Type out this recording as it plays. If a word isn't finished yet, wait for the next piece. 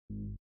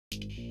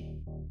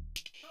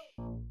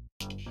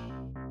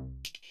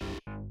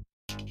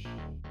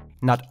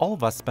Not all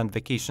of us spend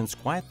vacations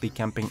quietly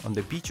camping on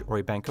the beach or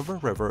a bank of a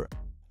river.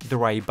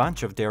 There are a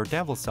bunch of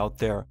daredevils out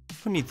there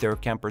who need their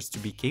campers to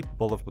be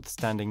capable of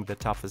withstanding the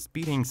toughest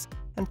beatings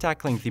and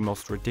tackling the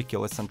most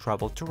ridiculous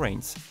untraveled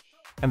terrains.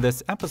 In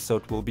this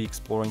episode, we'll be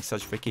exploring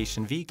such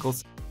vacation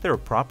vehicles that are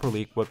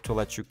properly equipped to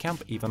let you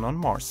camp even on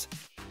Mars.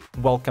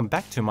 Welcome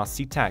back to Must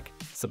See Tech.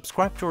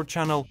 Subscribe to our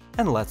channel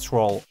and let's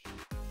roll!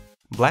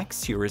 Black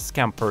Series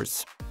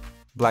Campers.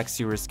 Black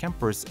Series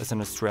Campers is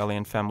an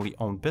Australian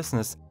family-owned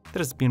business that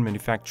has been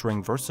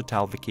manufacturing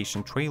versatile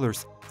vacation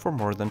trailers for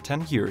more than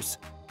 10 years.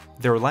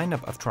 Their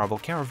lineup of travel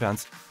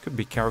caravans could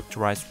be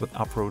characterized with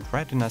off-road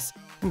readiness,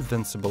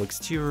 invincible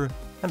exterior,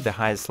 and the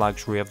highest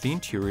luxury of the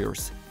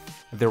interiors.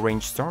 The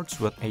range starts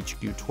with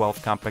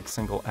HQ12 compact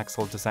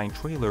single-axle design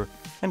trailer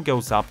and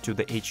goes up to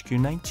the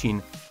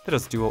HQ19 that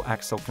has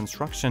dual-axle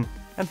construction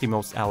and the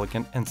most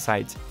elegant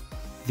inside.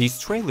 These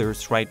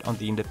trailers ride on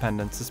the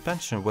independent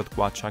suspension with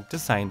quad shock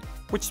design,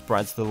 which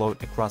spreads the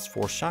load across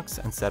 4 shocks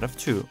instead of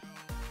 2.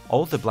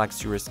 All the Black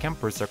Series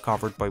campers are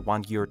covered by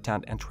 1-year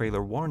tent and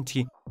trailer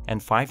warranty and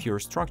 5-year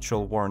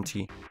structural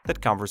warranty that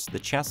covers the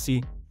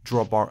chassis,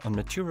 drawbar on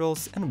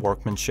materials, and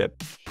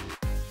workmanship.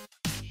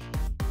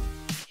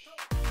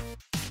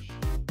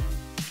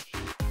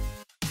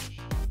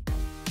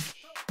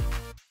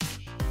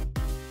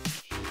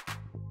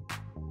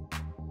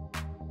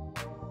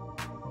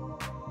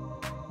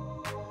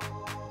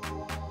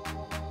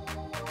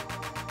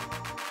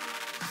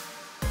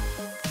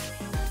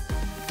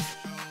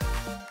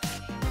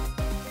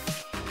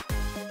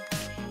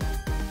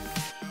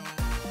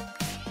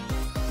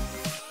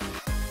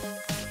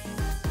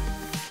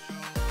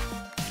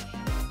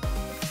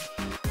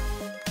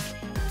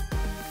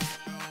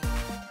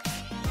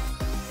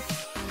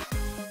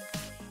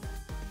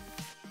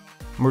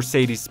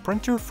 Mercedes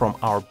Sprinter from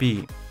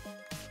RB.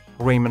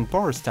 Raymond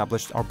Barre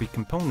established RB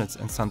Components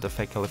in Santa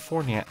Fe,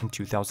 California in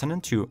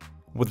 2002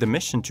 with the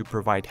mission to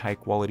provide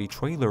high-quality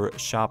trailer,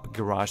 shop,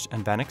 garage,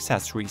 and van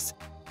accessories.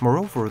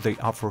 Moreover, they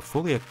offer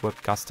fully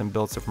equipped custom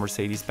builds of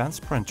Mercedes Benz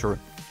Sprinter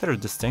that are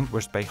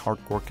distinguished by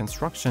hardcore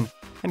construction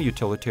and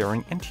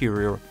utilitarian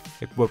interior,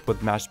 equipped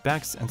with mesh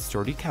backs and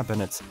sturdy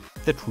cabinets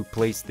that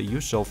replace the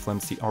usual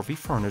flimsy RV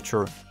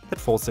furniture that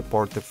falls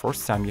apart the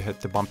first time you hit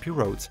the bumpy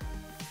roads.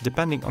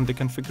 Depending on the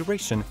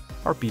configuration,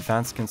 RB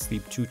vans can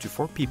sleep 2 to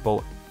 4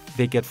 people.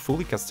 They get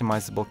fully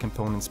customizable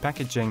components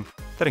packaging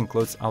that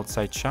includes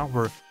outside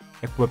shower,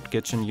 equipped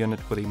kitchen unit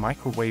with a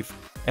microwave,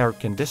 air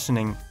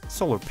conditioning,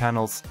 solar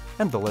panels,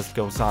 and the list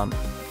goes on.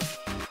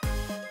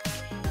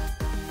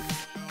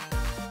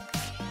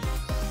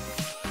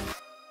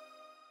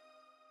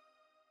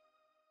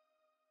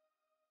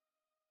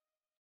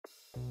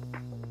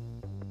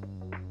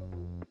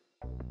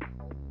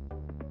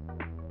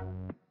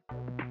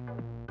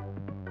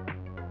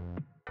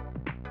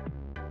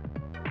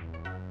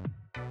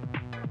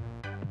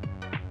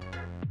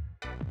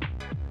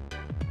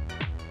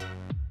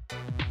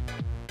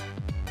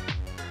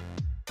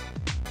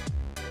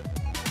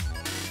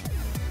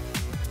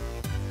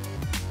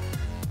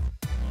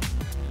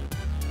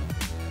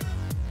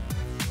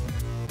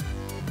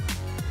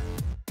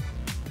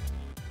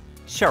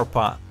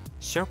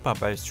 Sherpa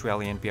by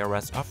Australian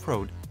BRS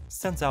Off-Road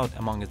stands out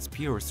among its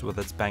peers with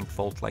its bank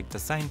vault-like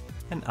design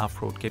and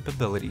off-road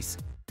capabilities.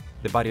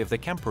 The body of the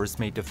camper is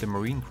made of the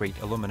marine-grade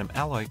aluminum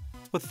alloy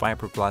with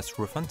fiberglass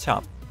roof on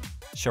top.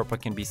 Sherpa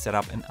can be set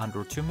up in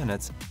under 2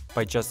 minutes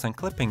by just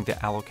unclipping the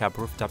AluCab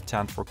rooftop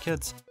tent for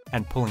kids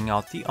and pulling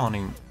out the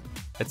awning.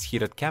 Its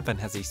heated cabin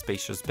has a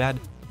spacious bed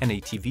and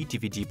a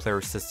TV/DVD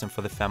player system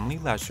for the family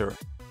leisure.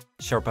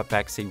 Sherpa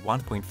packs a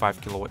 1.5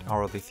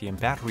 kWh lithium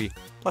battery,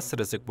 plus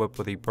it is equipped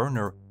with a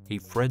burner, a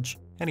fridge,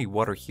 and a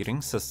water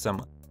heating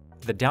system.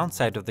 The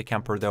downside of the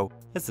camper, though,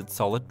 is its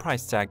solid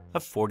price tag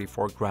of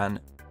 44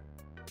 grand.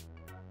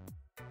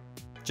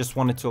 Just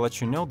wanted to let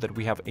you know that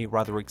we have a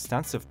rather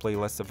extensive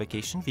playlist of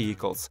vacation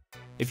vehicles.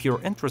 If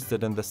you're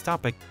interested in this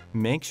topic,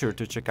 make sure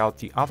to check out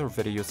the other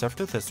videos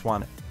after this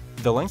one.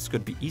 The links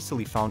could be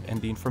easily found in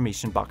the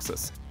information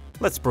boxes.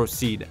 Let's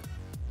proceed.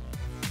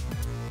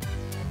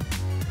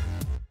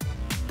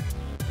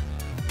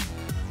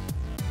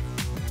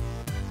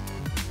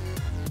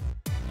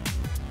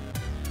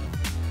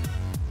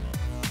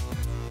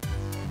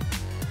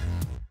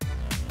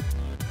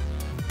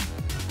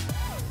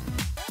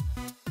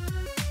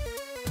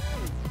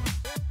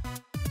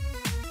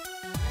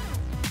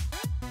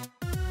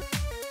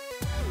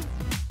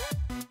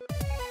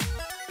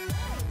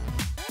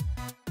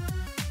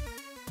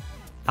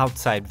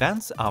 Outside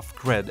Vans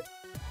Off-Grid.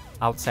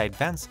 Outside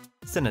Vans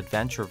is an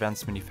adventure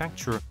vans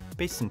manufacturer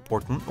based in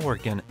Portland,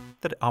 Oregon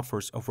that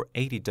offers over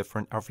 80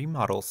 different RV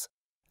models.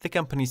 The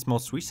company's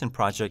most recent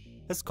project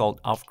is called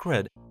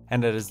Off-Grid,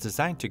 and it is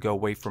designed to go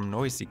away from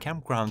noisy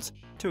campgrounds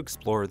to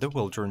explore the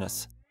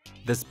wilderness.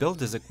 This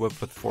build is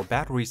equipped with 4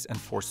 batteries and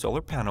 4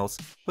 solar panels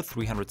with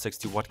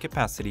 360-watt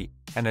capacity,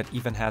 and it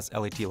even has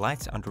LED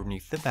lights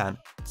underneath the van,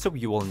 so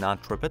you will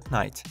not trip at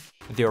night.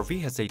 The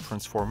RV has a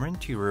transformer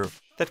interior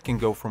that can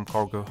go from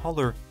cargo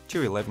hauler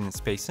to 11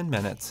 space in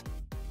minutes.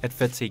 It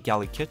fits a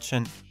galley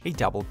kitchen, a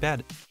double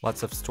bed,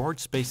 lots of storage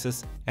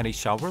spaces, and a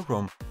shower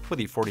room with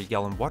a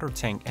 40-gallon water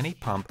tank and a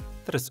pump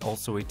that is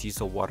also a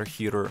diesel water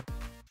heater.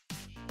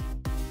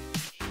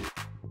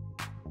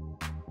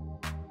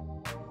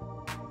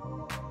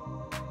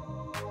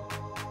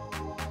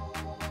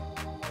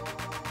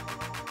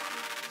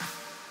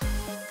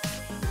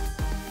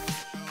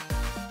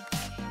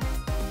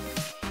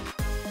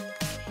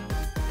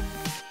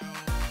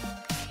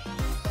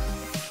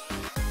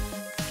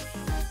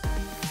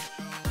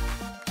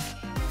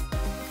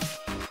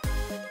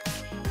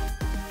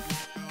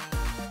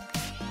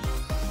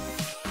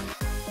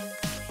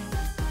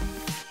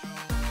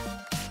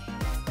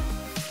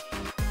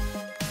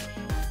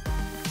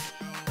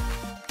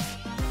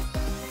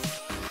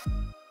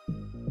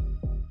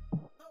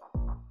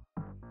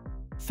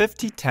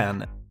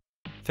 '5010.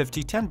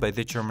 '5010 by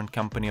the German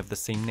company of the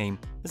same name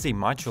is a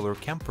modular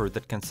camper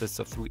that consists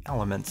of 3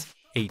 elements: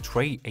 a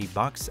tray, a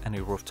box, and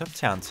a rooftop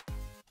tent.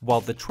 While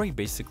the tray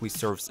basically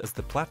serves as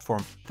the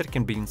platform that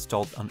can be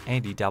installed on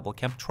any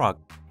double-cab truck,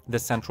 the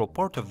central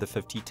part of the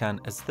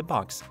 '5010 is the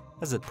box,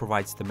 as it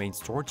provides the main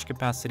storage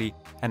capacity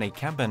and a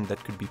cabin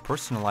that could be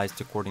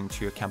personalized according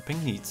to your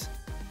camping needs.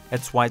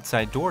 Its wide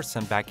side doors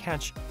and back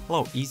hatch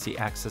allow easy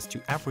access to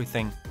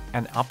everything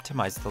and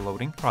optimize the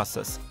loading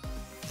process.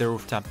 The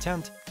rooftop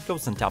tent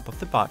goes on top of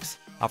the box,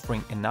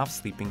 offering enough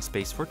sleeping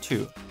space for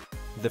 2.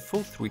 The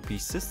full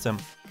 3-piece system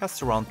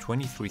costs around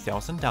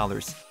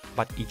 $23,000,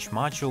 but each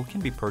module can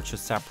be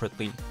purchased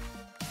separately.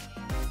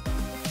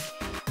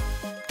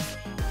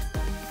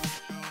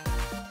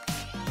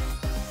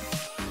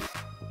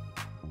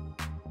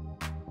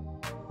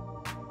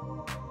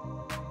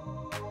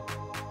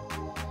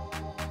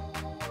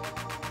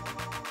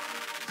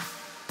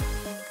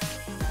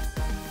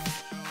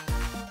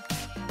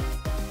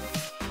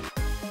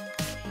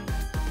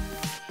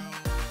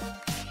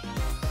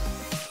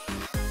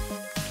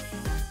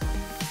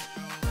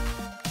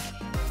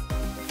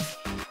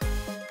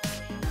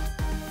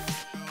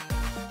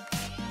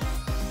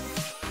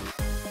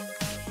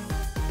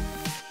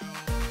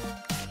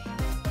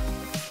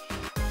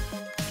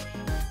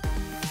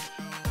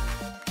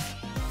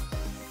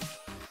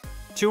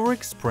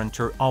 Touareg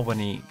Sprinter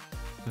Albany.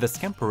 This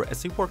camper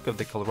is a work of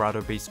the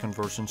Colorado-based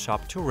conversion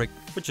shop Touareg,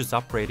 which is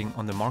operating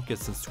on the market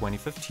since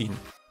 2015.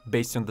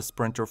 Based on the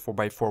Sprinter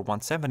 4x4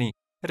 170,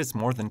 it is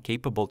more than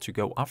capable to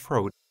go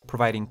off-road,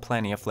 providing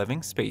plenty of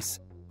living space.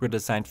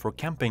 Redesigned for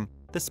camping,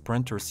 the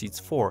Sprinter seats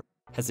 4,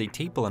 has a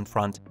table in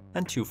front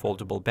and 2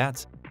 foldable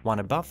beds, one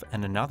above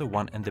and another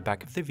one in the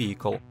back of the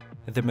vehicle.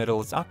 The middle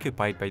is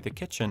occupied by the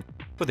kitchen,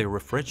 with a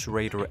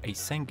refrigerator, a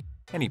sink,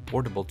 and a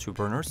portable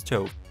 2-burner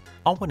stove.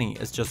 Albany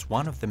is just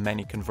one of the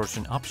many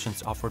conversion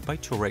options offered by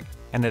Touareg,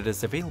 and it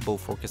is available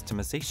for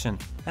customization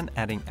and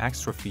adding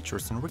extra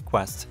features and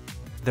requests.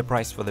 The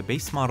price for the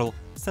base model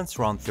stands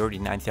around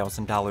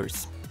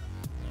 $39,000.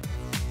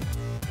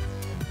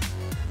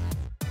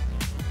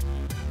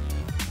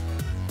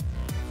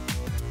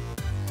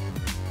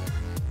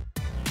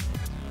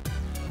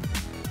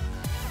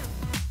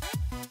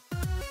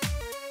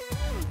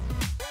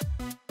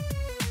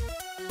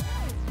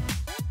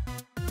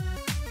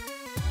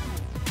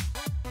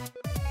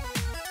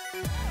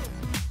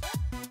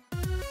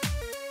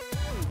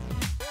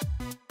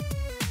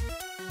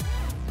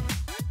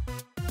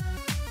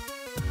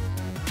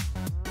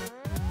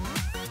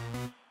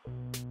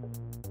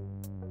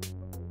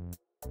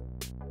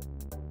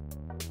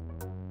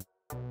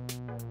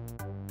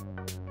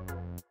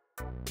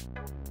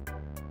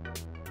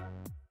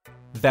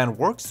 Van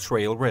Works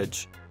Trail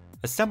Ridge.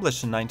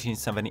 Established in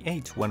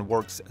 1978, Van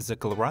Works is a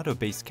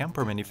Colorado-based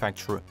camper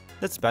manufacturer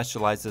that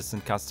specializes in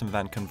custom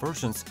van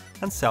conversions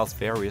and sells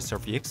various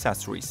RV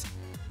accessories.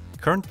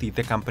 Currently,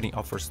 the company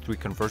offers 3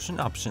 conversion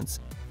options: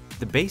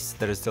 the base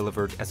that is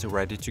delivered as a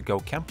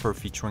ready-to-go camper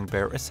featuring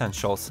bare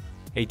essentials,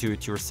 a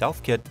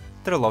do-it-yourself kit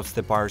that allows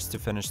the buyers to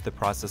finish the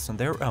process on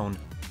their own,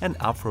 and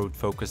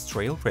off-road-focused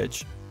Trail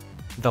Ridge.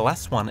 The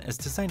last one is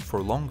designed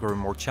for longer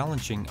and more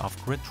challenging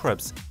off-grid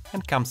trips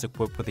and comes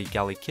equipped with a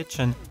galley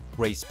kitchen,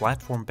 raised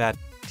platform bed,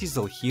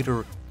 diesel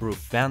heater, roof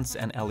vents,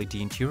 and LED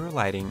interior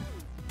lighting.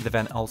 The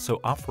van also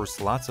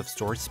offers lots of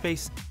storage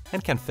space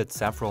and can fit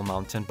several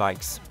mountain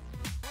bikes.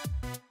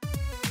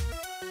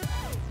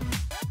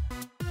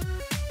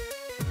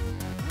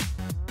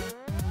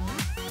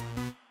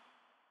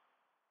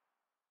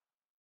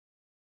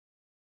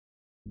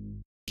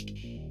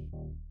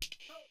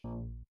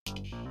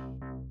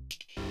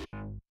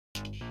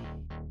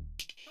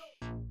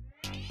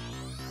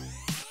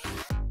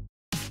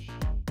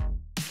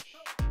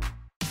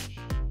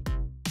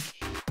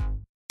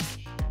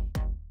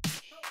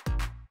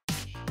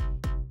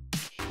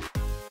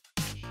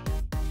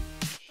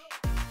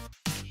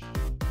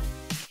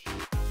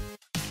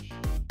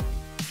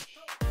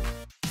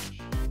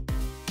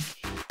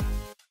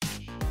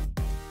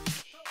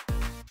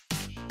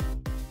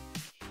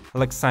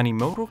 Lexani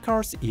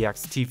Motorcars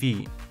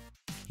EX-TV.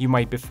 You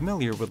might be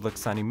familiar with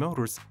Lexani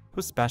Motors,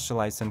 who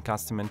specialize in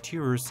custom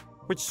interiors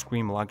which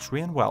scream luxury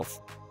and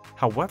wealth.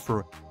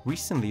 However,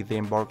 recently they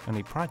embarked on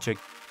a project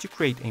to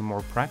create a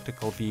more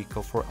practical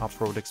vehicle for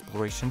off-road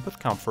exploration with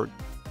comfort.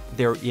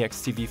 Their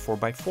EXTV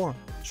 4x4,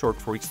 short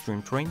for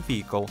Extreme Terrain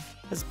Vehicle,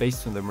 is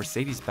based on the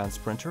Mercedes Benz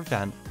Sprinter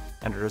van,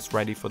 and it is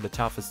ready for the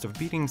toughest of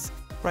beatings,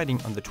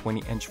 riding on the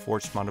 20-inch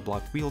forged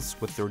monoblock wheels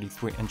with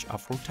 33-inch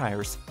off-road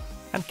tires,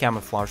 and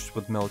camouflaged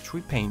with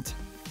military paint.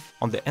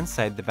 On the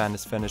inside, the van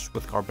is finished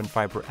with carbon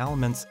fiber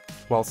elements,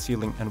 while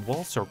ceiling and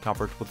walls are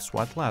covered with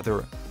sweat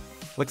leather.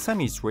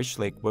 Lexani is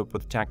richly equipped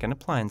with tech and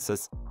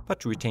appliances,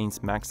 but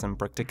retains maximum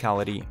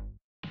practicality.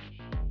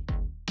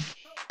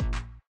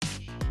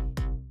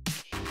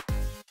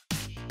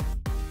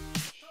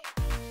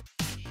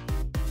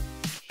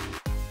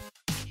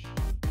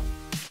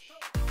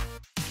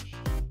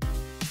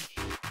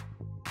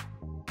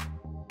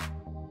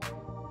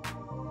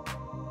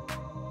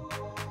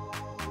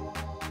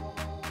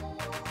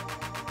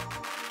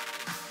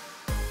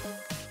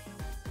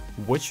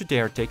 Would you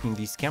dare taking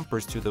these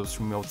campers to those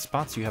remote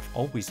spots you have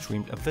always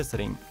dreamed of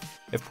visiting?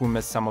 If we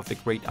missed some of the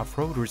great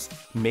off-roaders,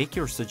 make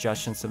your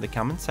suggestions in the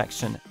comment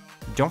section.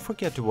 Don't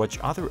forget to watch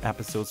other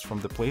episodes from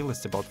the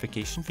playlist about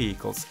vacation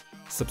vehicles.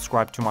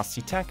 Subscribe to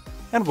Musty Tech,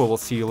 and we will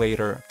see you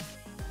later.